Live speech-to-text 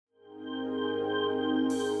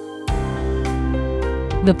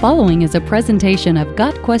The following is a presentation of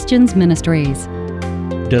Got Questions Ministries.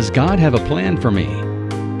 Does God have a plan for me?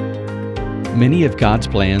 Many of God's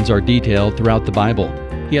plans are detailed throughout the Bible.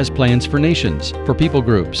 He has plans for nations, for people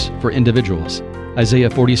groups, for individuals.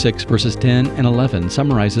 Isaiah 46 verses 10 and 11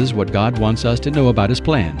 summarizes what God wants us to know about His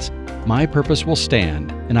plans. My purpose will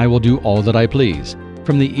stand, and I will do all that I please.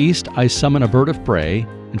 From the east I summon a bird of prey,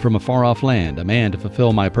 and from a far-off land a man to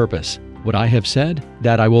fulfill my purpose. What I have said,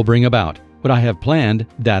 that I will bring about. What I have planned,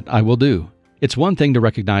 that I will do. It's one thing to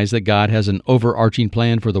recognize that God has an overarching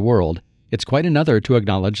plan for the world. It's quite another to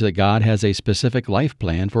acknowledge that God has a specific life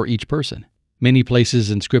plan for each person. Many places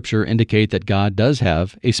in Scripture indicate that God does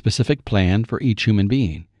have a specific plan for each human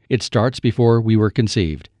being. It starts before we were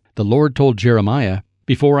conceived. The Lord told Jeremiah,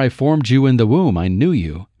 "Before I formed you in the womb, I knew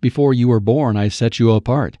you. Before you were born, I set you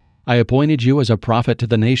apart. I appointed you as a prophet to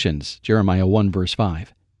the nations." Jeremiah 1 verse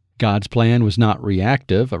 5. God's plan was not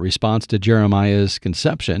reactive, a response to Jeremiah's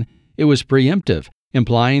conception. It was preemptive,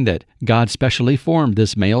 implying that God specially formed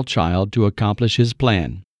this male child to accomplish His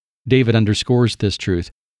plan. David underscores this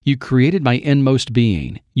truth. "You created my inmost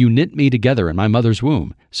being. You knit me together in my mother's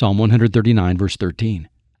womb." Psalm 139 verse 13.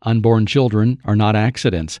 Unborn children are not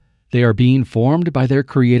accidents. They are being formed by their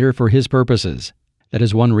Creator for His purposes. That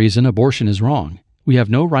is one reason abortion is wrong. We have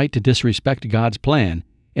no right to disrespect God's plan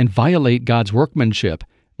and violate God's workmanship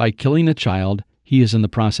by killing a child He is in the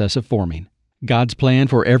process of forming. God's plan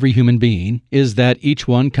for every human being is that each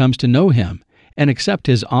one comes to know Him and accept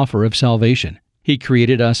His offer of salvation. He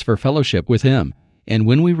created us for fellowship with Him, and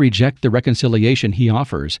when we reject the reconciliation He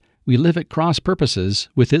offers, we live at cross purposes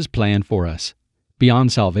with His plan for us.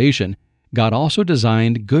 Beyond salvation, God also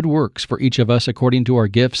designed good works for each of us according to our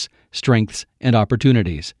gifts, strengths, and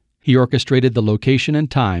opportunities. He orchestrated the location and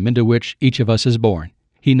time into which each of us is born.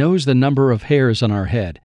 He knows the number of hairs on our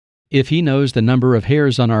head. If He knows the number of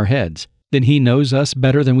hairs on our heads, then He knows us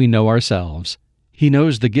better than we know ourselves. He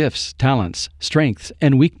knows the gifts, talents, strengths,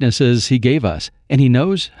 and weaknesses He gave us, and He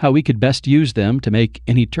knows how we could best use them to make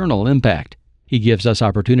an eternal impact. He gives us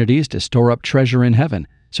opportunities to store up treasure in heaven,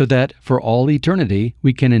 so that for all eternity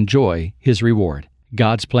we can enjoy His reward.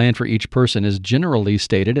 God's plan for each person is generally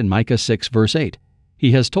stated in Micah 6 verse 8.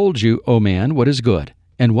 "He has told you, O man, what is good,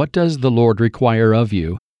 and what does the Lord require of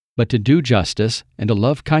you, but to do justice, and to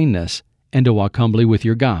love kindness, and to walk humbly with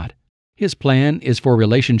your God." His plan is for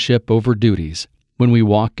relationship over duties. When we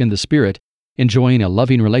walk in the Spirit, enjoying a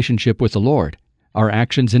loving relationship with the Lord, our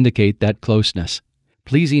actions indicate that closeness.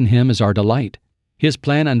 Pleasing Him is our delight. His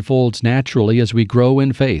plan unfolds naturally as we grow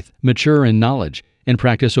in faith, mature in knowledge, and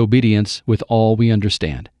practice obedience with all we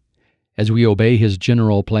understand. As we obey His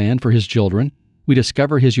general plan for His children, we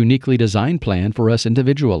discover His uniquely designed plan for us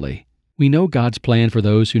individually. We know God's plan for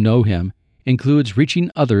those who know Him includes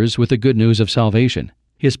reaching others with the good news of salvation.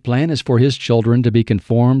 His plan is for His children to be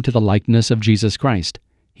conformed to the likeness of Jesus Christ.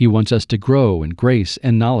 He wants us to grow in grace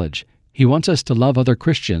and knowledge. He wants us to love other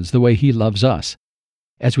Christians the way He loves us.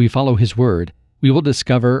 As we follow His Word, we will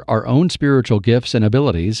discover our own spiritual gifts and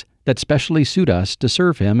abilities that specially suit us to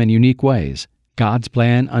serve Him in unique ways. God's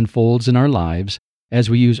plan unfolds in our lives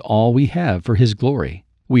as we use all we have for His glory.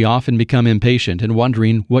 We often become impatient and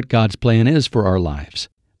wondering what God's plan is for our lives.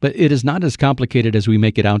 But it is not as complicated as we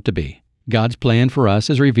make it out to be. God's plan for us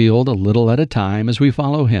is revealed a little at a time as we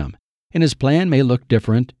follow Him, and His plan may look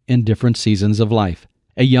different in different seasons of life.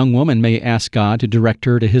 A young woman may ask God to direct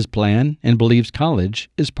her to His plan and believes college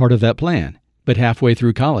is part of that plan. But halfway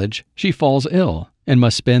through college, she falls ill and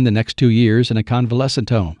must spend the next 2 years in a convalescent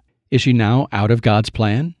home. Is she now out of God's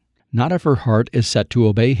plan? Not if her heart is set to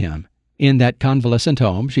obey Him. In that convalescent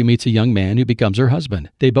home, she meets a young man who becomes her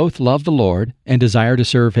husband. They both love the Lord and desire to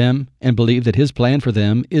serve Him and believe that His plan for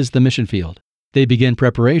them is the mission field. They begin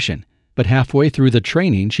preparation, but halfway through the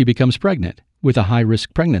training, she becomes pregnant with a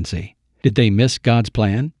high-risk pregnancy. Did they miss God's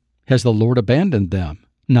plan? Has the Lord abandoned them?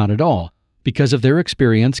 Not at all. Because of their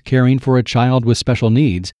experience caring for a child with special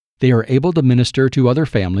needs, they are able to minister to other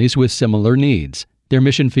families with similar needs. Their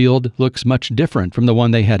mission field looks much different from the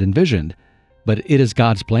one they had envisioned, but it is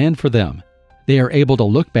God's plan for them. They are able to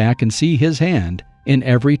look back and see His hand in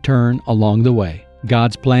every turn along the way.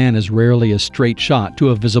 God's plan is rarely a straight shot to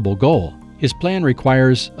a visible goal. His plan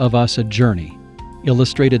requires of us a journey,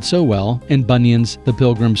 illustrated so well in Bunyan's The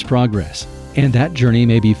Pilgrim's Progress. And that journey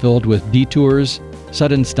may be filled with detours,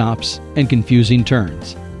 sudden stops, and confusing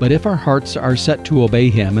turns. But if our hearts are set to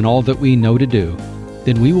obey Him in all that we know to do,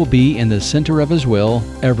 then we will be in the center of His will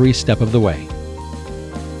every step of the way.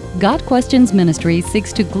 Got Questions Ministry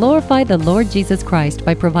seeks to glorify the Lord Jesus Christ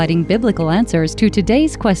by providing biblical answers to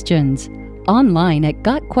today's questions. Online at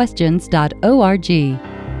gotquestions.org.